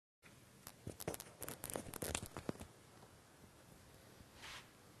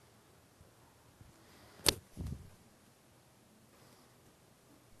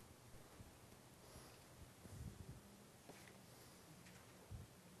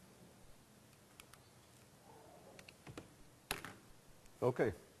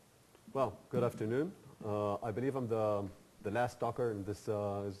Okay. Well, good afternoon. I believe I'm the last talker in this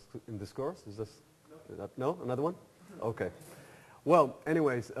course. Is this? No? Another one? Okay. Well,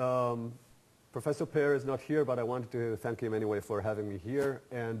 anyways, Professor Pierre is not here, but I wanted to thank him anyway for having me here.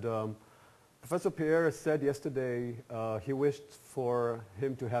 And Professor Pierre said yesterday he wished for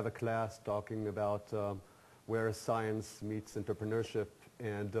him to have a class talking about where science meets entrepreneurship.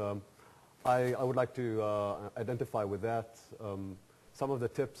 And I would like to identify with that. Some of the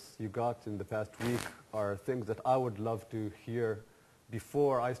tips you got in the past week are things that I would love to hear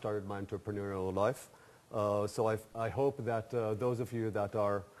before I started my entrepreneurial life. So I hope that those of you that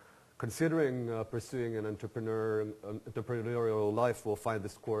are considering pursuing an entrepreneurial life will find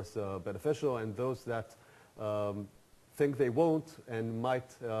this course beneficial, and those that think they won't and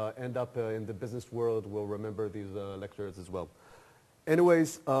might end up in the business world will remember these lectures as well.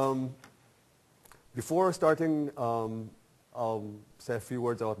 Anyways, before starting, I'll say a few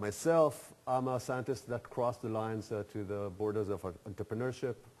words about myself. I'm a scientist that crossed the lines to the borders of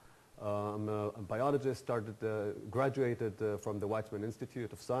entrepreneurship. I'm a biologist, graduated from the Weizmann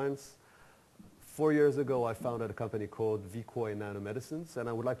Institute of Science. 4 years ago, I founded a company called Vecoy Nanomedicines, and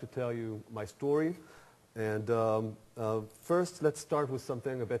I would like to tell you my story. And first, let's start with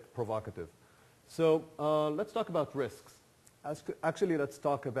something a bit provocative. So let's talk about risks. Actually, let's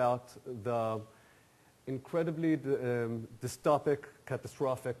talk about the incredibly dystopic,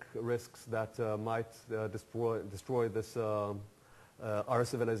 catastrophic risks that might destroy this our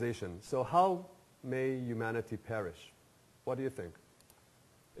civilization. So how may humanity perish? What do you think?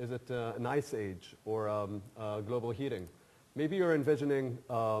 Is it an ice age or global heating? Maybe you're envisioning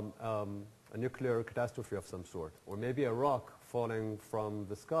a nuclear catastrophe of some sort, or maybe a rock falling from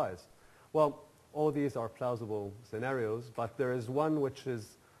the skies. Well, all these are plausible scenarios, but there is one which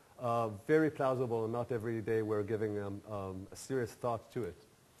is very plausible, and not every day we're giving a serious thought to it.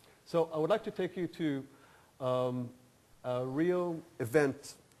 So I would like to take you to a real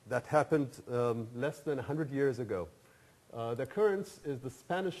event that happened less than 100 years ago. The occurrence is the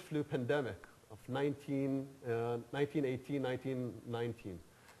Spanish flu pandemic of 1918, 1919.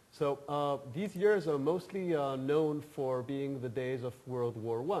 So these years are mostly known for being the days of World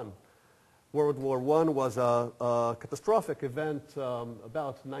War I. World War I was a catastrophic event.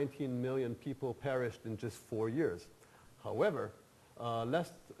 About 19 million people perished in just 4 years. However,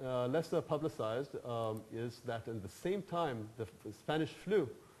 less publicized is that in the same time the Spanish flu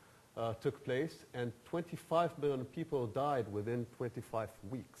took place, and 25 million people died within 25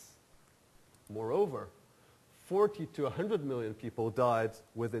 weeks. Moreover, 40 to 100 million people died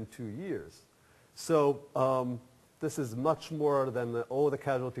within 2 years. So this is much more than all the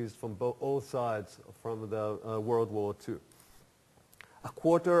casualties from all sides from the World War II. A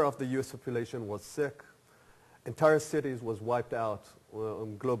quarter of the US population was sick. Entire cities was wiped out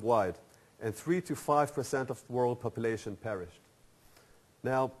globe-wide, and 3 to 5% of the world population perished.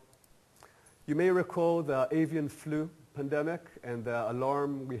 Now, you may recall the avian flu pandemic and the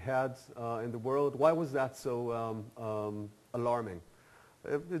alarm we had in the world. Why was that so alarming?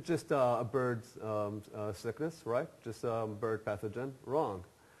 It's just a bird sickness, right? Just a bird pathogen. Wrong.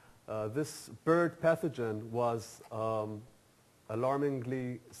 This bird pathogen was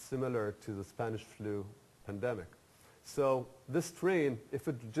alarmingly similar to the Spanish flu pandemic. So this strain, if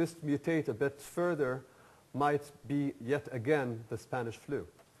it just mutate a bit further, might be yet again the Spanish flu.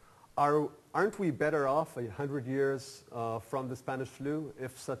 Aren't we better off 100 years from the Spanish flu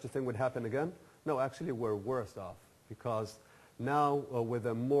if such a thing would happen again? No, actually we're worse off, because now with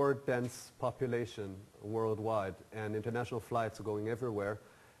a more dense population worldwide and international flights going everywhere,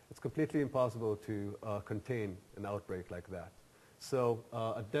 it's completely impossible to contain an outbreak like that. So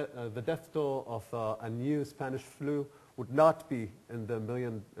the death toll of a new Spanish flu would not be in the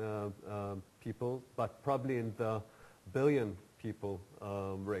million people, but probably in the billion people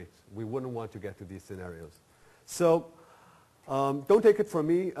rate. We wouldn't want to get to these scenarios. So don't take it from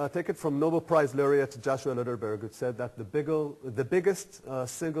me. Take it from Nobel Prize laureate Joshua Lederberg, who said that the biggest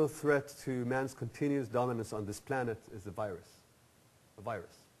single threat to man's continuous dominance on this planet is the virus. A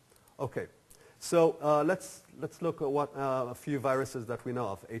virus. Okay. So let's look at what a few viruses that we know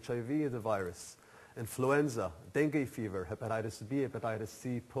of. HIV is a virus. Influenza, dengue fever, hepatitis B, hepatitis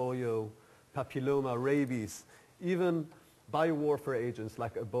C, polio, papilloma, rabies, even biowarfare agents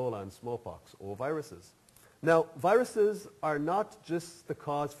like Ebola and smallpox, all viruses. Now, viruses are not just the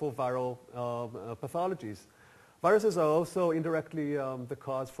cause for viral pathologies. Viruses are also indirectly the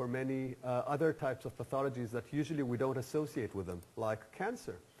cause for many other types of pathologies that usually we don't associate with them, like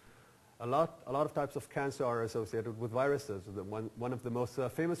cancer. A lot of types of cancer are associated with viruses. One of the most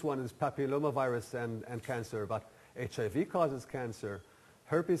famous one is papillomavirus and cancer, but HIV causes cancer,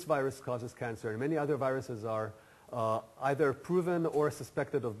 herpes virus causes cancer, and many other viruses are either proven or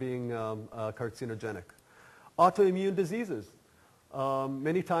suspected of being carcinogenic. Autoimmune diseases.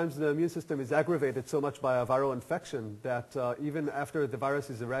 Many times the immune system is aggravated so much by a viral infection that even after the virus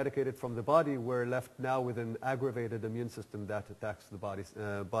is eradicated from the body, we're left now with an aggravated immune system that attacks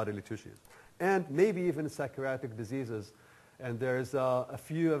the bodily tissues. And maybe even psychiatric diseases. And there's a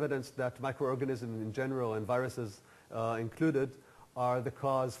few evidence that microorganisms in general and viruses included are the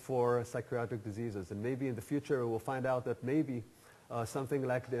cause for psychiatric diseases. And maybe in the future we'll find out that maybe something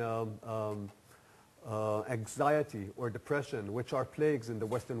like the anxiety or depression, which are plagues in the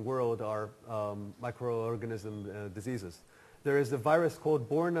Western world, are microorganism diseases. There is a virus called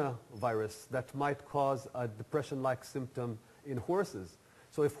Borna virus that might cause a depression-like symptom in horses.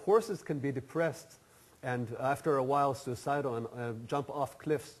 So if horses can be depressed and after a while suicidal and jump off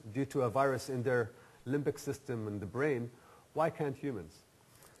cliffs due to a virus in their limbic system in the brain, why can't humans?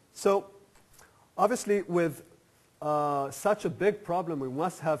 So obviously with such a big problem, we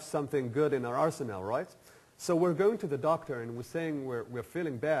must have something good in our arsenal, right? So we're going to the doctor and we're saying we're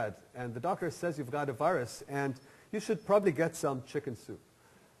feeling bad, and the doctor says you've got a virus and you should probably get some chicken soup.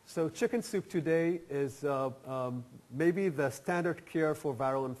 So chicken soup today is maybe the standard care for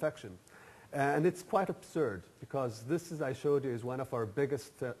viral infection. And it's quite absurd because this, as I showed you, is one of our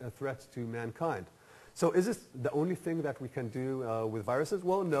biggest threats to mankind. So is this the only thing that we can do with viruses?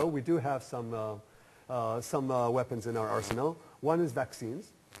 Well, no, we do have some weapons in our arsenal. One is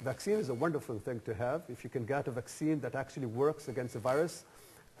vaccines. Vaccine is a wonderful thing to have. If you can get a vaccine that actually works against a virus,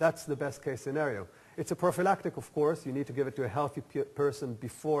 that's the best case scenario. It's a prophylactic, of course. You need to give it to a healthy person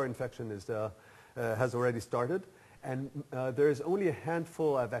before infection has already started. And there is only a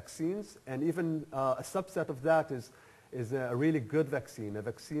handful of vaccines, and even a subset of that is a really good vaccine, a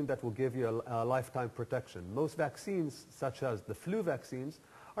vaccine that will give you a lifetime protection. Most vaccines, such as the flu vaccines,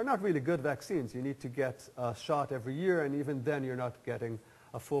 are not really good vaccines. You need to get a shot every year, and even then you're not getting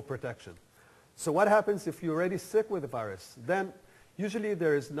a full protection. So what happens if you're already sick with the virus? Then usually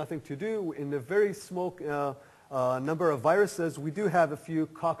there is nothing to do. In a very small number of viruses, we do have a few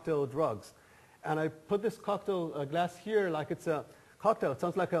cocktail drugs. And I put this cocktail glass here like it's a cocktail. It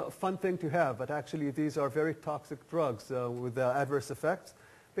sounds like a fun thing to have, but actually these are very toxic drugs with adverse effects.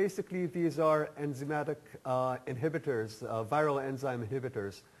 Basically, these are enzymatic inhibitors, viral enzyme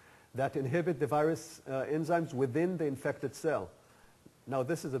inhibitors that inhibit the virus enzymes within the infected cell. Now,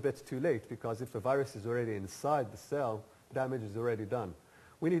 this is a bit too late because if the virus is already inside the cell, damage is already done.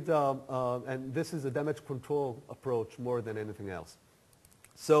 We need, and this is a damage control approach more than anything else.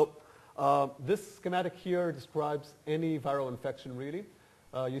 So this schematic here describes any viral infection, really.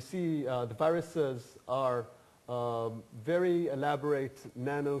 You see the viruses are very elaborate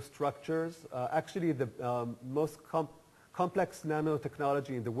nanostructures. Actually, the most complex nanotechnology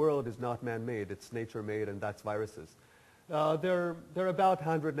in the world is not man-made. It's nature-made, and that's viruses. They're about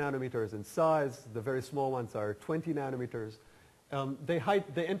 100 nanometers in size. The very small ones are 20 nanometers.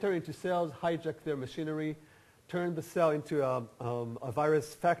 They enter into cells, hijack their machinery, turn the cell into a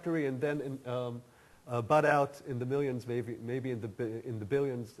virus factory, and then bud out in the millions, maybe in the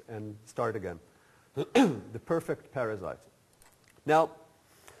billions, and start again. The perfect parasite. Now,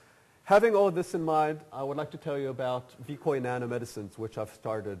 having all this in mind, I would like to tell you about Vecoy Nanomedicines, which I've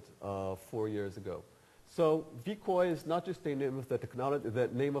started 4 years ago. So Vecoy is not just the name of the technology, the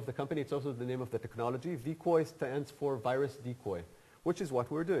name of the company, it's also the name of the technology. Vecoy stands for virus decoy, which is what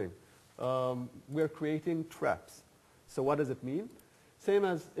we're doing. We're creating traps. So what does it mean? Same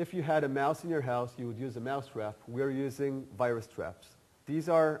as if you had a mouse in your house, you would use a mouse trap. We're using virus traps. These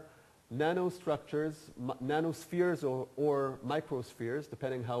are nanostructures, nanospheres or microspheres,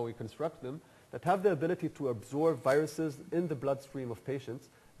 depending how we construct them, that have the ability to absorb viruses in the bloodstream of patients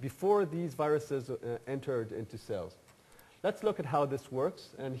before these viruses entered into cells. Let's look at how this works.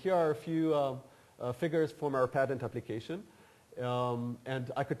 And here are a few figures from our patent application.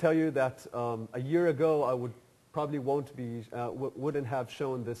 And I could tell you that a year ago I would probably wouldn't have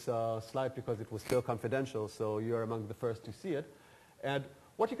shown this slide because it was still confidential, so you're among the first to see it. And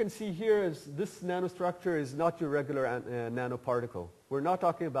what you can see here is this nanostructure is not your regular nanoparticle. We're not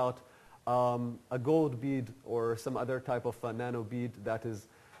talking about a gold bead or some other type of nano bead that is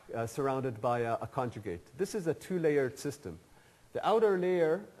surrounded by a conjugate. This is a two-layered system. The outer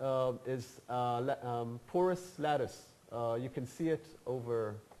layer is porous lattice. You can see it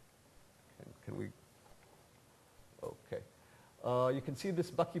over, can we, okay. You can see this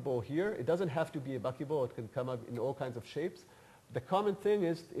buckyball here. It doesn't have to be a buckyball. It can come up in all kinds of shapes. The common thing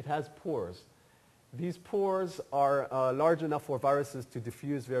is it has pores. These pores are large enough for viruses to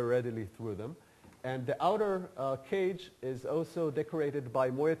diffuse very readily through them. And the outer cage is also decorated by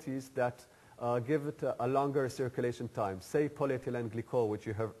moieties that give it a longer circulation time. Say polyethylene glycol, which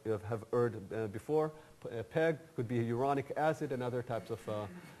you have heard before. PEG could be uronic acid and other types of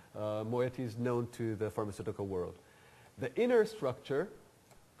moieties known to the pharmaceutical world. The inner structure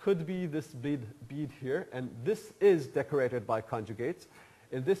could be this bead here, and this is decorated by conjugates.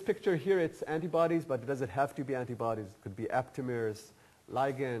 In this picture here, it's antibodies, but it doesn't have to be antibodies. It could be aptamers,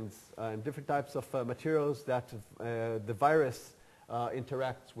 ligands, and different types of materials that the virus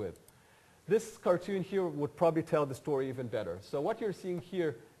interacts with. This cartoon here would probably tell the story even better. So what you're seeing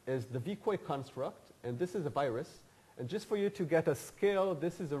here is the Vecoy construct, and this is a virus. And just for you to get a scale,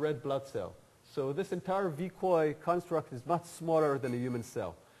 this is a red blood cell. So this entire Vecoy construct is much smaller than a human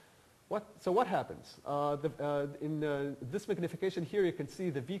cell. So what happens? In this magnification here, you can see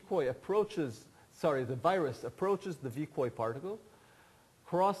the virus approaches the Vecoy particle,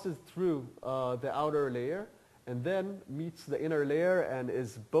 crosses through the outer layer, and then meets the inner layer and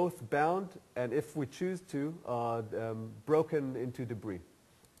is both bound and, if we choose to, broken into debris.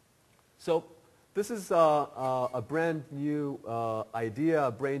 So this is a brand new idea,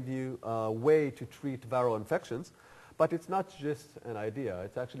 a brand new way to treat viral infections. But it's not just an idea.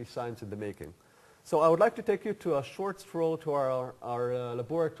 It's actually science in the making. So I would like to take you to a short stroll to our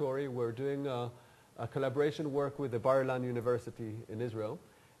laboratory. We're doing a collaboration work with the Bar-Ilan University in Israel.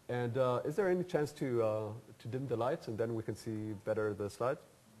 And is there any chance to dim the lights and then we can see better the slides?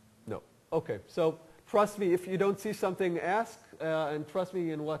 No. Okay. So trust me, if you don't see something, ask. And trust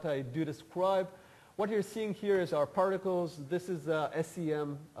me in what I do describe. What you're seeing here is our particles. This is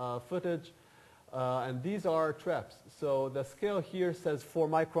SEM footage. And these are traps. So the scale here says 4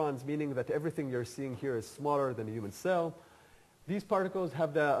 microns, meaning that everything you're seeing here is smaller than a human cell. These particles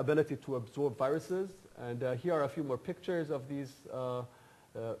have the ability to absorb viruses. And here are a few more pictures of these.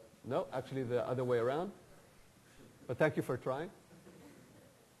 No, actually the other way around. But thank you for trying.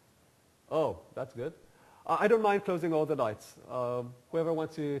 Oh, that's good. I don't mind closing all the lights. Whoever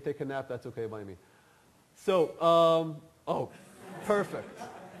wants to take a nap, that's okay by me. So, oh, perfect.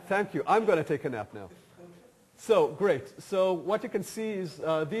 Thank you. I'm going to take a nap now. So, great. So what you can see is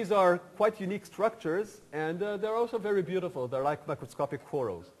these are quite unique structures, and they're also very beautiful. They're like microscopic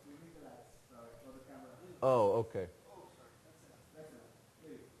corals. Oh, okay.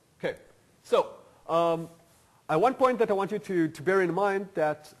 Okay. So, one point that I want you to bear in mind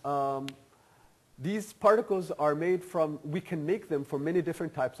that these particles are made from, we can make them from many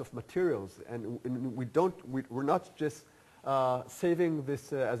different types of materials, and we're not just saving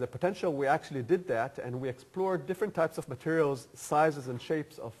this as a potential. We actually did that, and we explored different types of materials, sizes and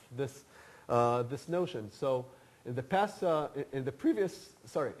shapes of this notion. So in the previous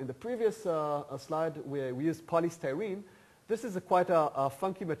slide, we used polystyrene. This is quite a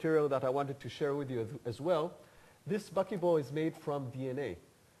funky material that I wanted to share with you as well. This buckyball is made from DNA.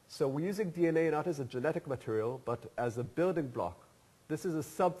 So we're using DNA not as a genetic material, but as a building block. This is a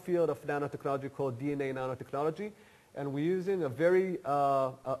subfield of nanotechnology called DNA nanotechnology. And we're using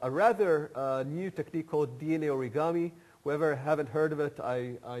a rather new technique called DNA origami. Whoever haven't heard of it,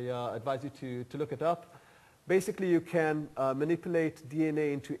 I advise you to look it up. Basically, you can manipulate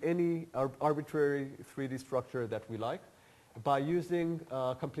DNA into any arbitrary 3D structure that we like by using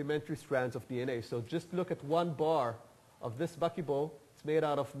complementary strands of DNA. So just look at one bar of this buckyball. It's made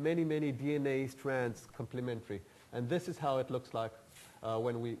out of many, many DNA strands complementary. And this is how it looks like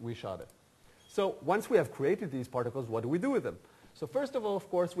when we shot it. So once we have created these particles, what do we do with them? So first of all, of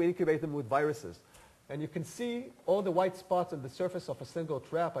course, we incubate them with viruses. And you can see all the white spots on the surface of a single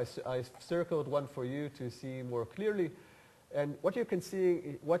trap. I circled one for you to see more clearly. And what you can see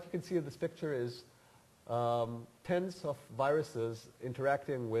in this picture is tens of viruses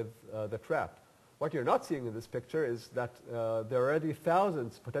interacting with the trap. What you're not seeing in this picture is that there are already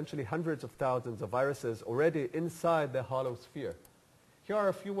thousands, potentially hundreds of thousands of viruses already inside the hollow sphere. Here are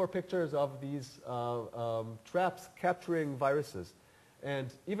a few more pictures of these traps capturing viruses.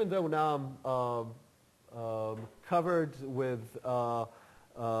 And even though now I'm covered with,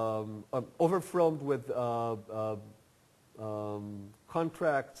 overflowed with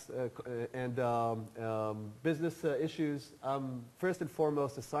contracts and business issues, I'm first and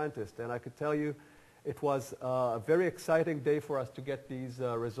foremost a scientist. And I could tell you it was a very exciting day for us to get these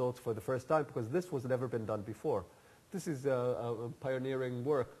results for the first time, because this was never been done before. This is a pioneering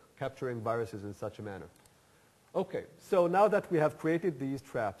work, capturing viruses in such a manner. Okay, so now that we have created these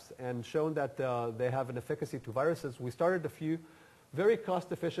traps and shown that they have an efficacy to viruses, we started a few very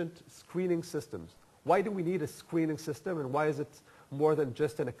cost-efficient screening systems. Why do we need a screening system, and why is it more than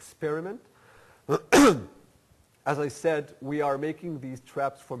just an experiment? As I said, we are making these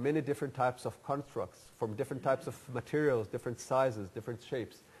traps for many different types of constructs, from different types of materials, different sizes, different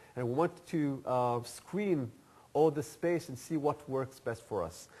shapes. And we want to screen all the space and see what works best for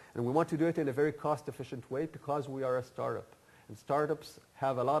us. And we want to do it in a very cost-efficient way because we are a startup. And startups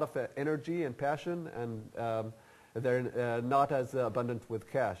have a lot of energy and passion, and they're not as abundant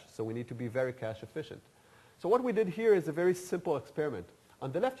with cash. So we need to be very cash efficient. So what we did here is a very simple experiment.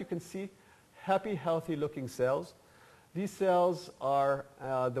 On the left, you can see happy, healthy-looking cells. These cells are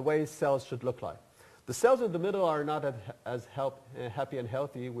the way cells should look like. The cells in the middle are not as happy and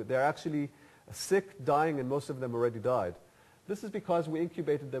healthy. They're actually sick, dying, and most of them already died. This is because we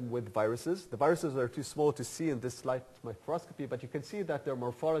incubated them with viruses. The viruses are too small to see in this light microscopy, but you can see that their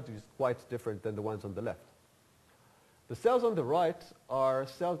morphology is quite different than the ones on the left. The cells on the right are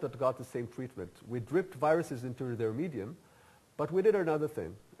cells that got the same treatment. We dripped viruses into their medium, but we did another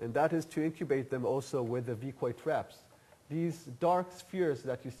thing, and that is to incubate them also with the Vecoy traps. These dark spheres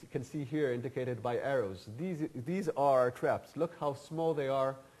that you can see here indicated by arrows, these are traps. Look how small they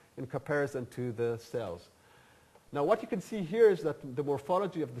are in comparison to the cells. Now what you can see here is that the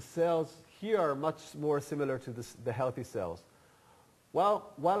morphology of the cells here are much more similar to the healthy cells.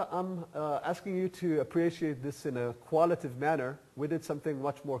 While I'm asking you to appreciate this in a qualitative manner, we did something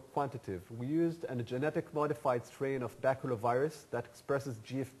much more quantitative. We used a genetic modified strain of baculovirus that expresses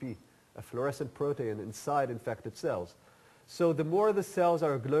GFP, a fluorescent protein inside infected cells. So the more the cells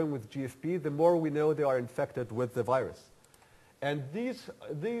are glowing with GFP, the more we know they are infected with the virus. And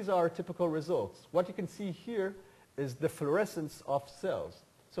these are typical results. What you can see here is the fluorescence of cells.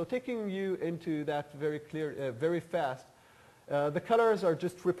 So taking you into that very clear, very fast, the colors are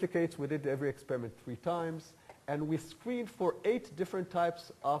just replicates. We did every experiment 3 times, and we screened for 8 different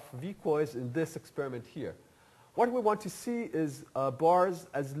types of Vecoys in this experiment here. What we want to see is bars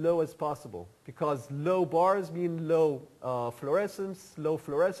as low as possible, because low bars mean low fluorescence, low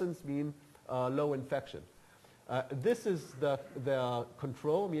fluorescence mean low infection. This is the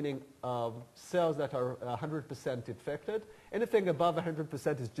control, meaning cells that are 100% infected. Anything above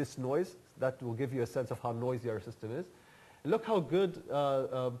 100% is just noise. That will give you a sense of how noisy our system is. And look how good,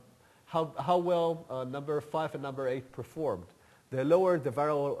 how well number 5 and number 8 performed. They lowered the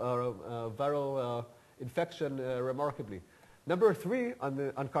viral infection remarkably. Number 3,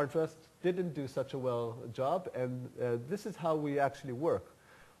 on contrast, didn't do such a well job, and this is how we actually work.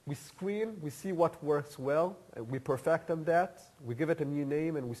 We screen, we see what works well, we perfect on that, we give it a new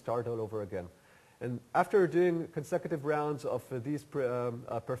name, and we start all over again. And after doing consecutive rounds of these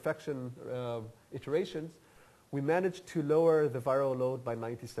perfection iterations, we managed to lower the viral load by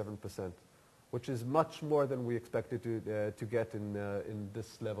 97%, which is much more than we expected to get in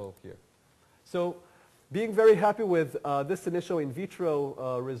this level here. So being very happy with this initial in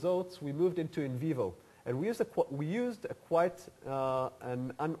vitro results, we moved into in vivo. And we used quite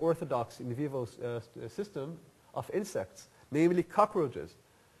an unorthodox in vivo system of insects, namely cockroaches.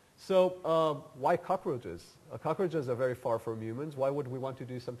 So why cockroaches? Cockroaches are very far from humans. Why would we want to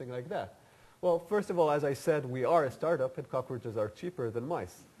do something like that? Well, first of all, as I said, we are a startup, and cockroaches are cheaper than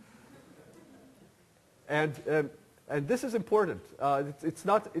mice. And this is important. It's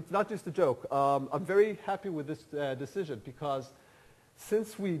not just a joke. I'm very happy with this decision because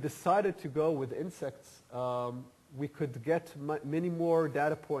since we decided to go with insects, we could get many more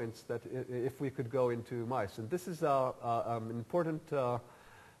data points that if we could go into mice. And this is an important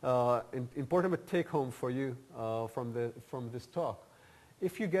take-home for you from this talk.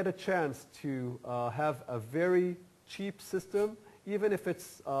 If you get a chance to have a very cheap system, even if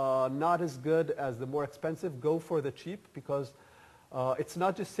it's not as good as the more expensive, go for the cheap because it's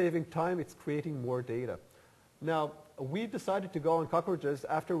not just saving time, it's creating more data. Now, we decided to go on cockroaches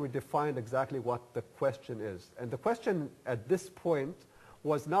after we defined exactly what the question is. And the question at this point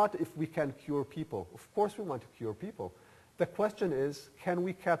was not if we can cure people. Of course we want to cure people. The question is, can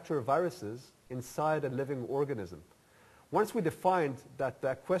we capture viruses inside a living organism? Once we defined that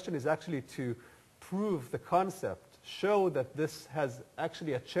that question is actually to prove the concept, show that this has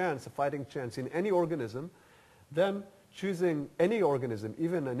actually a chance, a fighting chance in any organism, then choosing any organism,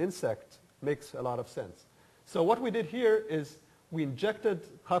 even an insect, makes a lot of sense. So what we did here is we injected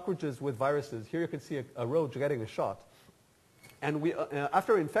cockroaches with viruses. Here you can see a roach getting a shot. And we,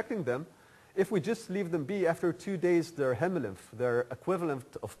 after infecting them, if we just leave them be, after 2 days their hemolymph, their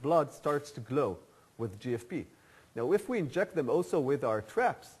equivalent of blood, starts to glow with GFP. Now if we inject them also with our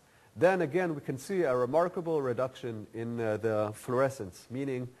traps, then again we can see a remarkable reduction in the fluorescence,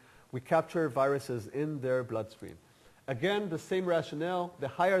 meaning we capture viruses in their bloodstream. Again, the same rationale. The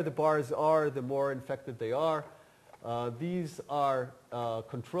higher the bars are, the more infected they are. These are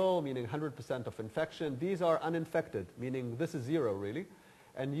control, meaning 100% of infection. These are uninfected, meaning this is 0 really.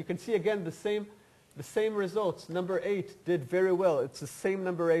 And you can see again the same results. Number 8 did very well. It's the same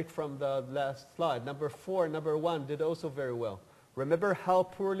number 8 from the last slide. Number 4 and number 1 did also very well. Remember how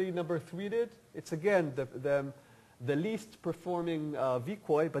poorly number 3 did? It's again the least performing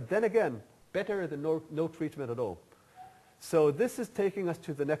Vecoy, but then again, better than no treatment at all. So this is taking us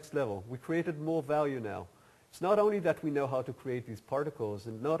to the next level. We created more value now. It's not only that we know how to create these particles,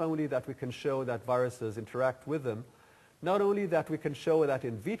 and not only that we can show that viruses interact with them, not only that we can show that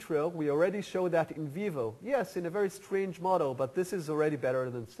in vitro, we already show that in vivo. Yes, in a very strange model, but this is already better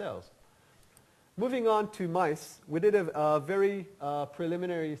than cells. Moving on to mice, we did a very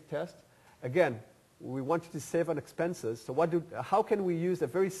preliminary test. Again, we wanted to save on expenses, so how can we use a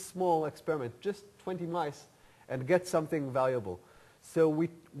very small experiment, just 20 mice, and get something valuable? So we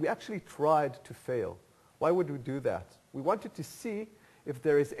actually tried to fail. Why would we do that? We wanted to see if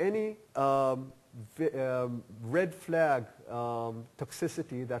there is any red flag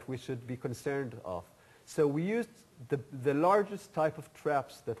toxicity that we should be concerned of. So we used the largest type of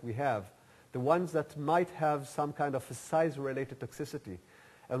traps that we have, the ones that might have some kind of a size-related toxicity.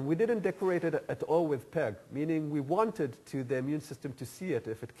 And we didn't decorate it at all with PEG, meaning we wanted the immune system to see it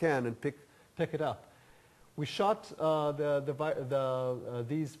if it can and pick it up. We shot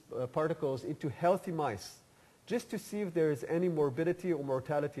these particles into healthy mice just to see if there is any morbidity or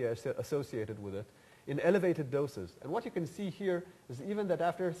mortality associated with it in elevated doses. And what you can see here is even that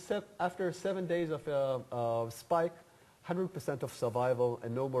after 7 days of spike, 100% of survival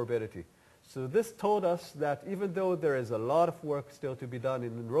and no morbidity. So this told us that even though there is a lot of work still to be done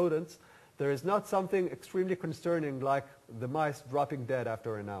in rodents, there is not something extremely concerning like the mice dropping dead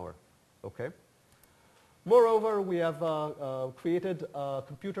after an hour. Okay? Moreover, we have created a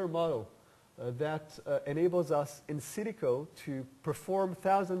computer model that enables us in silico to perform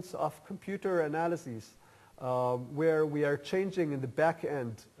thousands of computer analyses where we are changing in the back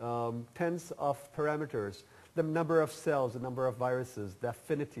end tens of parameters, the number of cells, the number of viruses, the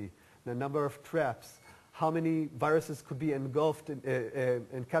affinity, the number of traps, how many viruses could be engulfed,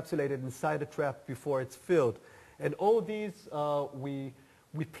 encapsulated inside a trap before it's filled. And all these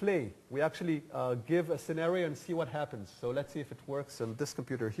we play. We actually give a scenario and see what happens. So let's see if it works on this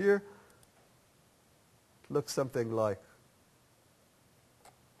computer here. It looks something like.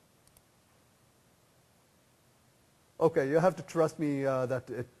 Okay, you have to trust me that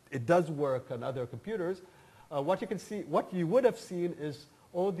it does work on other computers. What you can see, what you would have seen is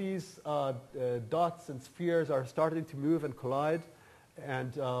all these dots and spheres are starting to move and collide,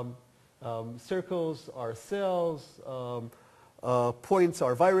 and circles are cells, points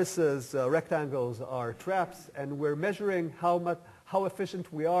are viruses, rectangles are traps, and we're measuring how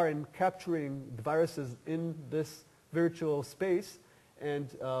efficient we are in capturing the viruses in this virtual space and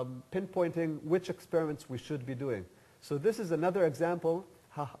pinpointing which experiments we should be doing. So this is another example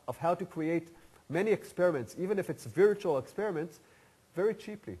of how to create many experiments, even if it's virtual experiments, very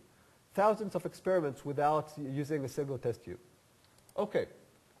cheaply. Thousands of experiments without using a single test tube. Okay,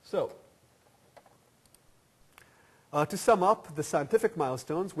 so to sum up the scientific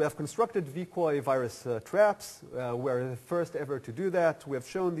milestones, we have constructed Vecoy virus traps. We're the first ever to do that. We have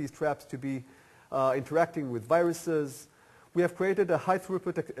shown these traps to be interacting with viruses. We have created a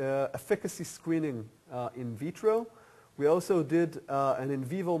high-throughput efficacy screening in vitro. We also did an in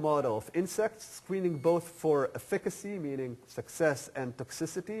vivo model of insects, screening both for efficacy, meaning success, and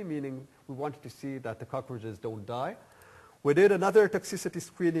toxicity, meaning we wanted to see that the cockroaches don't die. We did another toxicity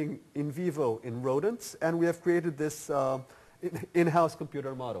screening in vivo in rodents, and we have created this in-house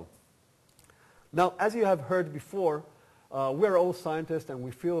computer model. Now, as you have heard before, we're all scientists and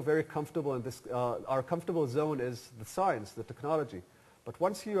we feel very comfortable in this. Our comfortable zone is the science, the technology. But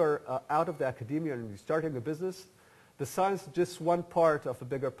once you are out of the academia and you're starting a business, the science is just one part of a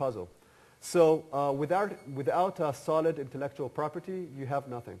bigger puzzle. So without a solid intellectual property, you have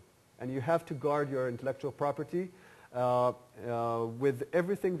nothing. And you have to guard your intellectual property with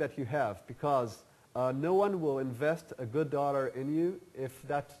everything that you have, because no one will invest a good dollar in you if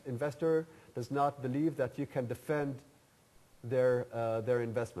that investor does not believe that you can defend their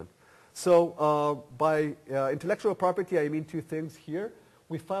investment. So by intellectual property, I mean two things here.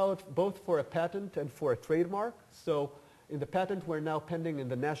 We filed both for a patent and for a trademark. So in the patent, we're now pending in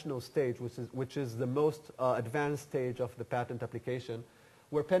the national stage, which is the most advanced stage of the patent application.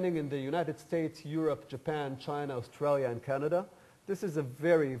 We're pending in the United States, Europe, Japan, China, Australia, and Canada. This is a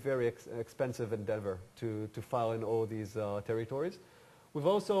very, very expensive endeavor to file in all these territories. We've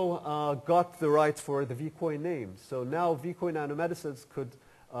also got the rights for the Vecoy name. So now Vecoy Nanomedicines could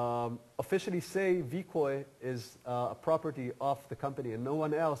officially say Vecoy is a property of the company and no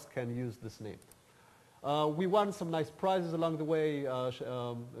one else can use this name. We won some nice prizes along the way,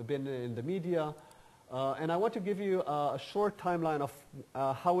 been in the media, and I want to give you a short timeline of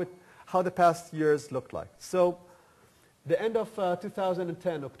how the past years looked like. So the end of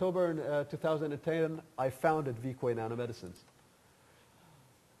 2010, October 2010, I founded Vecoy Nanomedicines.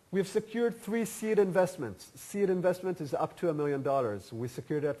 We've secured 3 seed investments. Seed investment is up to $1 million. We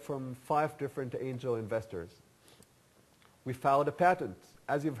secured that from 5 different angel investors. We filed a patent.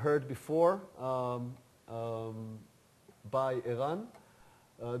 As you've heard before by Iran,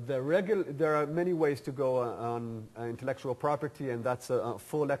 there are many ways to go on intellectual property, and that's a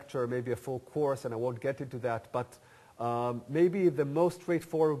full lecture, maybe a full course, and I won't get into that. But maybe the most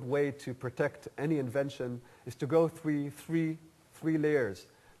straightforward way to protect any invention is to go through three layers.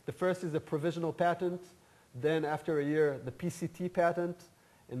 The first is a provisional patent, then after a year the PCT patent,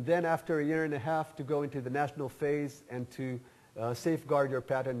 and then after a year and a half to go into the national phase and to safeguard your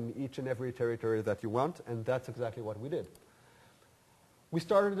patent in each and every territory that you want, and that's exactly what we did. We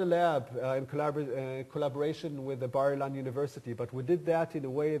started a lab in collaboration with the Bar-Ilan University, but we did that in a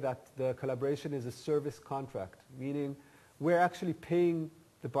way that the collaboration is a service contract, meaning we're actually paying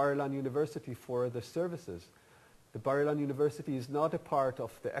the Bar-Ilan University for the services. The Bar-Ilan University is not a part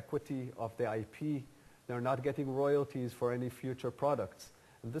of the equity of the IP. They're not getting royalties for any future products.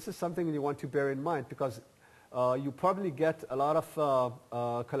 And this is something you want to bear in mind, because you probably get a lot of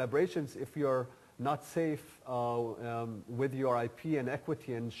collaborations if you're not safe with your IP and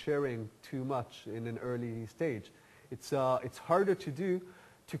equity and sharing too much in an early stage. It's harder to do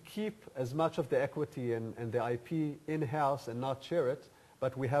to keep as much of the equity and the IP in-house and not share it,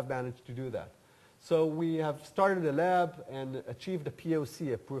 but we have managed to do that. So we have started a lab and achieved a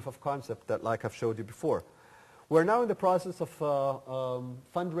POC, a proof of concept, that like I've showed you before. We're now in the process of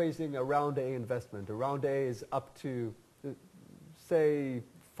fundraising a round A investment. A round A is up to, say,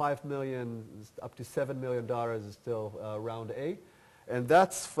 $5 million, up to $7 million is still round A. And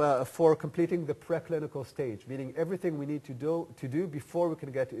that's for completing the preclinical stage, meaning everything we need to do before we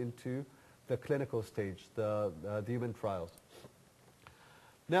can get into the clinical stage, the human trials.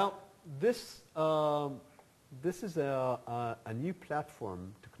 Now, this is a new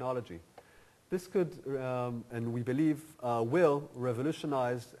platform technology. This could, and we believe, will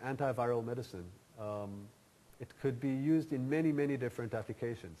revolutionize antiviral medicine. It could be used in many, many different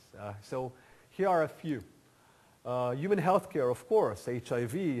applications. So here are a few. Human healthcare, of course,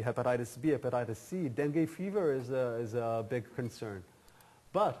 HIV, hepatitis B, hepatitis C, dengue fever is a big concern.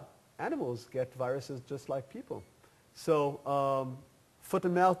 But animals get viruses just like people. So foot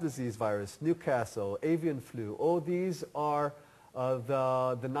and mouth disease virus, Newcastle, avian flu, all these are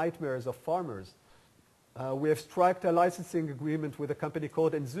the nightmares of farmers. We have struck a licensing agreement with a company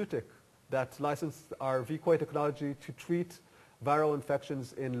called Enzutic that licensed our Vecoy technology to treat viral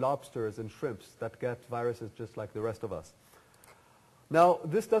infections in lobsters and shrimps that get viruses just like the rest of us. Now,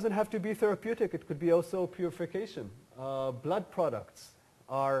 this doesn't have to be therapeutic. It could be also purification. Blood products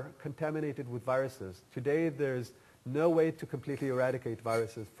are contaminated with viruses. Today, there's no way to completely eradicate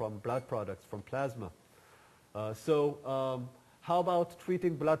viruses from blood products, from plasma. How about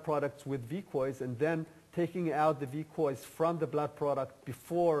treating blood products with Vecoys and then taking out the Vecoys from the blood product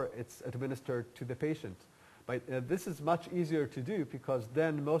before it's administered to the patient? This is much easier to do because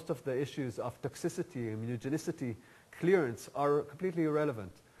then most of the issues of toxicity, immunogenicity, clearance are completely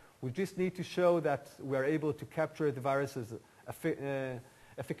irrelevant. We just need to show that we're able to capture the viruses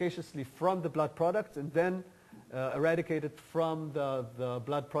efficaciously from the blood product and then eradicate it from the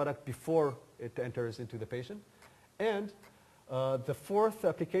blood product before it enters into the patient. And the fourth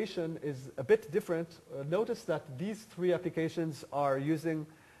application is a bit different. Notice that these 3 applications are using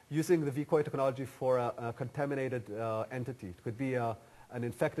the Vecoy technology for a contaminated entity. It could be an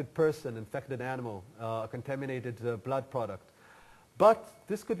infected person, infected animal, a contaminated blood product. But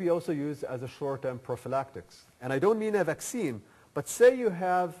this could be also used as a short-term prophylactics. And I don't mean a vaccine, but say you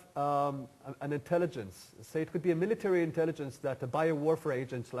have an intelligence. Say it could be a military intelligence that a biowarfare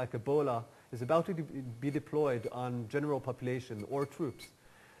agent like Ebola is about to be deployed on general population or troops.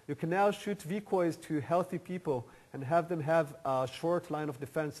 You can now shoot Vecoys to healthy people and have them have a short line of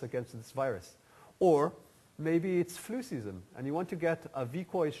defense against this virus. Or maybe it's flu season and you want to get a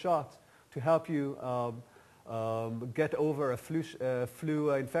Vecoy shot to help you get over a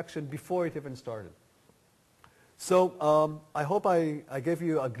flu infection before it even started. So I hope I gave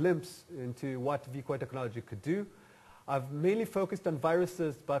you a glimpse into what Vecoy technology could do. I've mainly focused on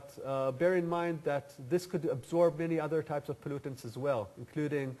viruses, but bear in mind that this could absorb many other types of pollutants as well,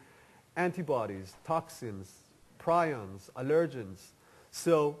 including antibodies, toxins, prions, allergens.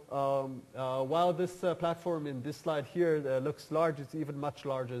 So while this platform in this slide here looks large, it's even much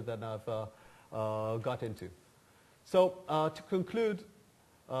larger than I've got into. So to conclude,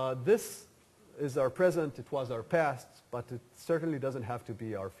 this is our present, it was our past, but it certainly doesn't have to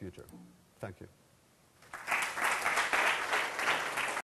be our future. Thank you.